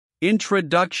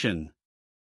Introduction.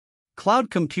 Cloud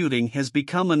computing has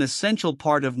become an essential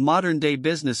part of modern-day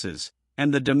businesses,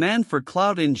 and the demand for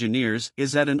cloud engineers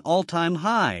is at an all-time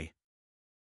high.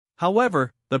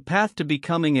 However, the path to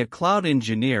becoming a cloud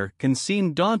engineer can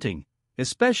seem daunting,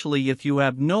 especially if you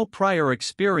have no prior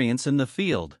experience in the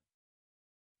field.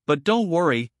 But don't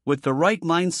worry, with the right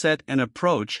mindset and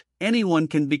approach, anyone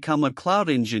can become a cloud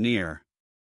engineer.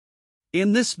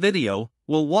 In this video,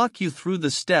 we'll walk you through the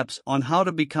steps on how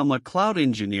to become a cloud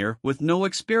engineer with no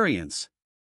experience.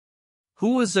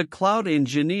 Who is a cloud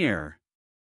engineer?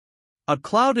 A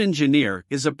cloud engineer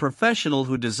is a professional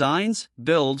who designs,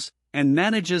 builds, and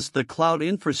manages the cloud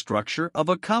infrastructure of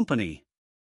a company.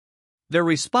 Their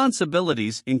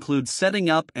responsibilities include setting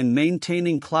up and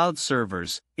maintaining cloud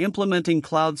servers, implementing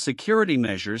cloud security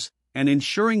measures, and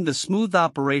ensuring the smooth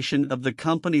operation of the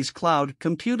company's cloud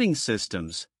computing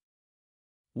systems.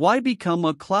 Why become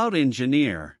a cloud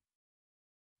engineer?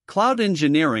 Cloud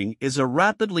engineering is a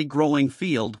rapidly growing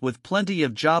field with plenty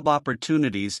of job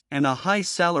opportunities and a high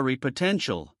salary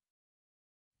potential.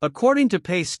 According to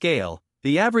PayScale,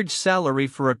 the average salary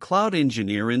for a cloud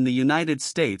engineer in the United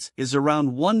States is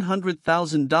around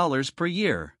 $100,000 per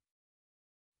year.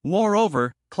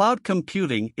 Moreover, cloud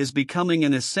computing is becoming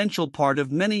an essential part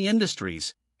of many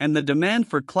industries, and the demand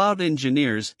for cloud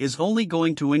engineers is only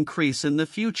going to increase in the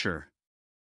future.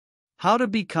 How to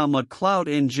become a cloud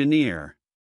engineer?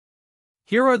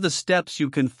 Here are the steps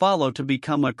you can follow to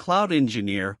become a cloud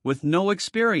engineer with no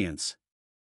experience.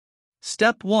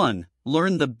 Step 1.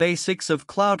 Learn the basics of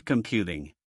cloud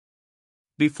computing.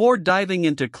 Before diving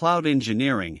into cloud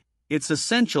engineering, it's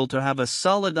essential to have a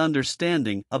solid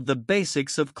understanding of the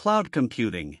basics of cloud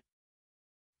computing.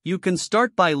 You can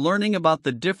start by learning about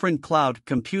the different cloud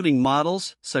computing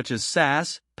models such as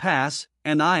SaaS, PaaS,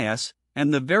 and IaaS,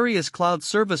 and the various cloud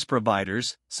service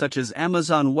providers such as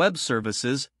Amazon Web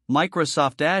Services,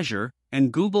 Microsoft Azure,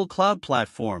 and Google Cloud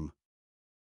Platform.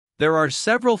 There are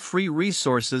several free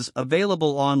resources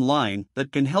available online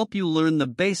that can help you learn the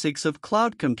basics of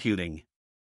cloud computing.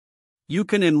 You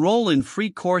can enroll in free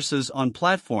courses on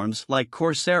platforms like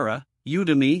Coursera,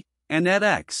 Udemy, and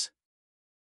edX.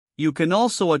 You can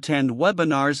also attend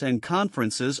webinars and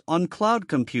conferences on cloud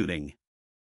computing.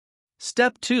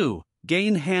 Step 2.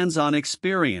 Gain hands-on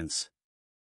experience.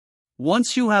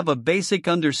 Once you have a basic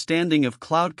understanding of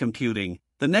cloud computing,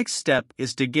 the next step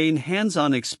is to gain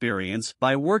hands-on experience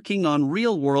by working on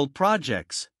real-world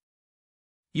projects.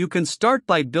 You can start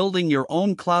by building your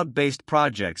own cloud-based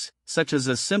projects, such as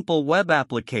a simple web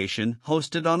application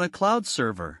hosted on a cloud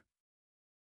server.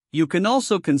 You can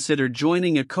also consider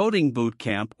joining a coding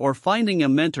bootcamp or finding a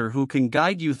mentor who can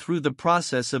guide you through the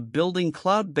process of building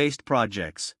cloud-based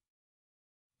projects.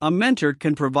 A mentor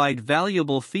can provide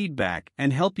valuable feedback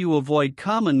and help you avoid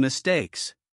common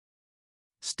mistakes.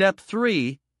 Step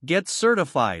 3. Get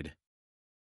certified.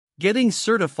 Getting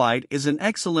certified is an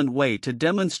excellent way to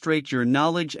demonstrate your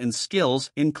knowledge and skills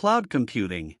in cloud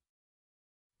computing.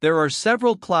 There are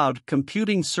several cloud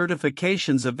computing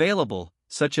certifications available,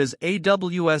 such as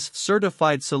AWS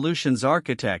Certified Solutions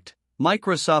Architect,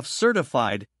 Microsoft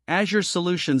Certified Azure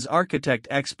Solutions Architect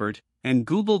Expert, and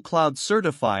Google Cloud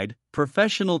Certified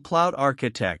Professional Cloud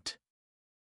Architect.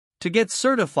 To get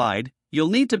certified, you'll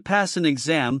need to pass an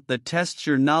exam that tests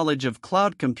your knowledge of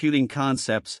cloud computing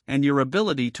concepts and your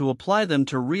ability to apply them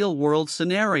to real-world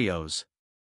scenarios.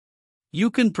 You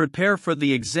can prepare for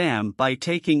the exam by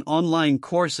taking online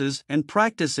courses and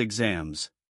practice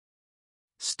exams.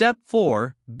 Step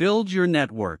 4. Build your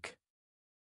network.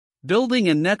 Building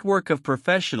a network of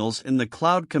professionals in the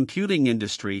cloud computing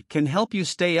industry can help you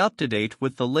stay up to date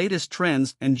with the latest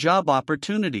trends and job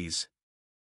opportunities.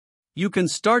 You can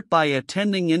start by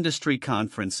attending industry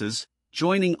conferences,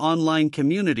 joining online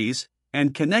communities,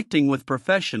 and connecting with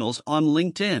professionals on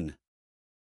LinkedIn.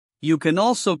 You can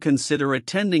also consider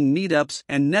attending meetups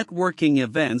and networking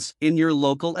events in your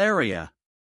local area.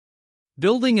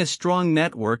 Building a strong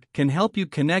network can help you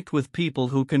connect with people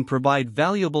who can provide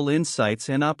valuable insights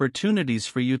and opportunities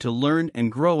for you to learn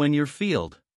and grow in your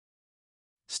field.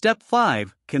 Step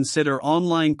 5. Consider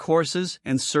online courses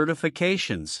and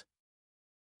certifications.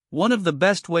 One of the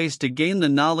best ways to gain the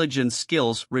knowledge and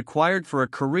skills required for a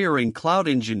career in cloud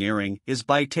engineering is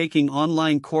by taking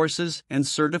online courses and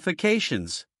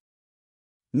certifications.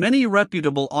 Many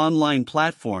reputable online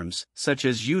platforms, such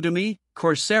as Udemy,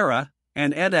 Coursera,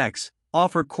 and edX,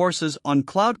 offer courses on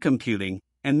cloud computing,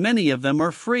 and many of them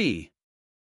are free.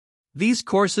 These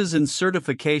courses and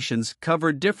certifications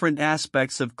cover different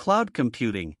aspects of cloud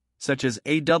computing, such as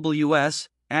AWS,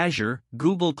 Azure,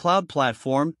 Google Cloud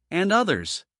Platform, and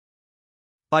others.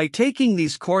 By taking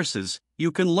these courses,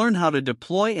 You can learn how to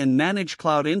deploy and manage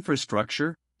cloud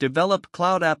infrastructure, develop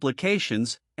cloud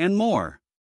applications, and more.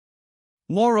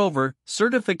 Moreover,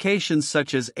 certifications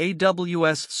such as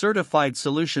AWS Certified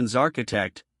Solutions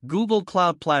Architect, Google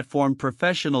Cloud Platform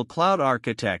Professional Cloud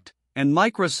Architect, and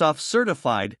Microsoft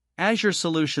Certified Azure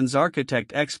Solutions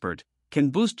Architect Expert can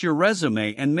boost your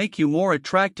resume and make you more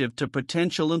attractive to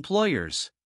potential employers.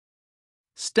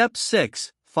 Step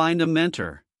 6. Find a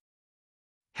mentor.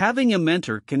 Having a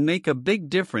mentor can make a big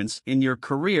difference in your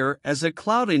career as a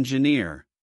cloud engineer.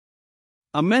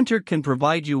 A mentor can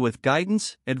provide you with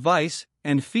guidance, advice,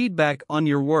 and feedback on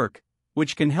your work,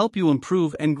 which can help you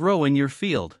improve and grow in your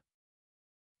field.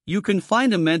 You can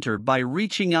find a mentor by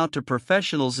reaching out to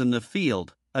professionals in the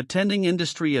field, attending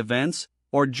industry events,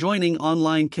 or joining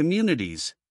online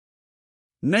communities.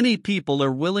 Many people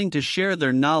are willing to share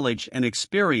their knowledge and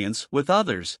experience with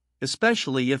others,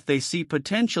 especially if they see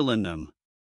potential in them.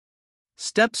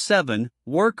 Step 7.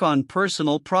 Work on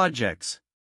personal projects.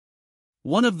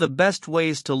 One of the best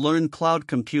ways to learn cloud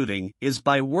computing is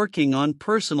by working on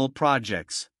personal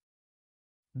projects.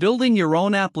 Building your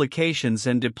own applications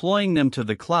and deploying them to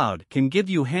the cloud can give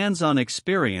you hands-on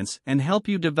experience and help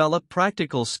you develop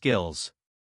practical skills.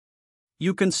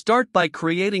 You can start by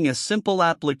creating a simple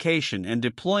application and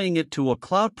deploying it to a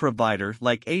cloud provider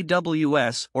like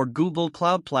AWS or Google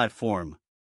Cloud Platform.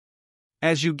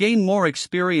 As you gain more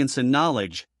experience and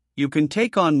knowledge, you can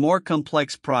take on more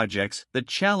complex projects that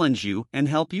challenge you and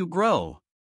help you grow.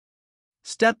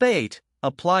 Step 8.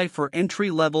 Apply for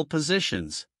entry-level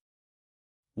positions.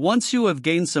 Once you have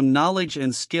gained some knowledge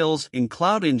and skills in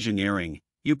cloud engineering,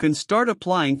 you can start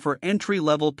applying for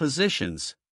entry-level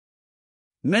positions.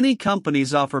 Many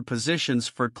companies offer positions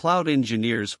for cloud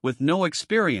engineers with no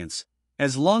experience,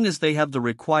 as long as they have the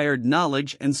required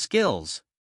knowledge and skills.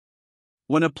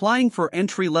 When applying for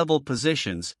entry-level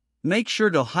positions, make sure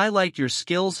to highlight your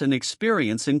skills and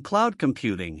experience in cloud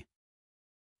computing.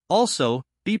 Also,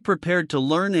 be prepared to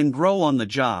learn and grow on the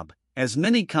job, as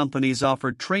many companies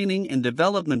offer training and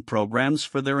development programs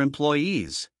for their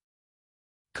employees.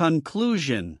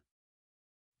 Conclusion.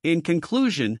 In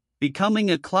conclusion,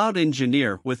 becoming a cloud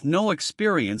engineer with no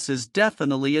experience is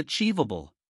definitely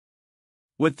achievable.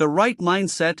 With the right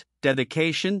mindset,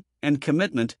 dedication, and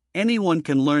commitment, anyone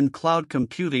can learn cloud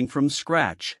computing from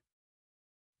scratch.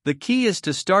 The key is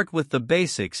to start with the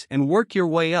basics and work your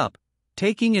way up,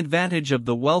 taking advantage of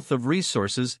the wealth of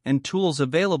resources and tools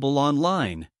available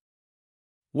online.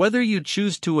 Whether you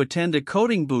choose to attend a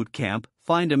coding boot camp,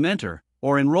 find a mentor,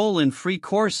 or enroll in free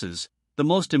courses, the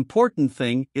most important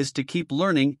thing is to keep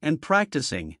learning and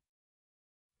practicing.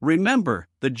 Remember,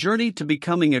 the journey to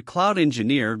becoming a cloud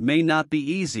engineer may not be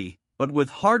easy, but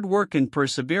with hard work and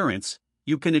perseverance,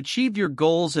 you can achieve your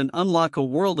goals and unlock a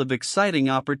world of exciting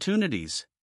opportunities.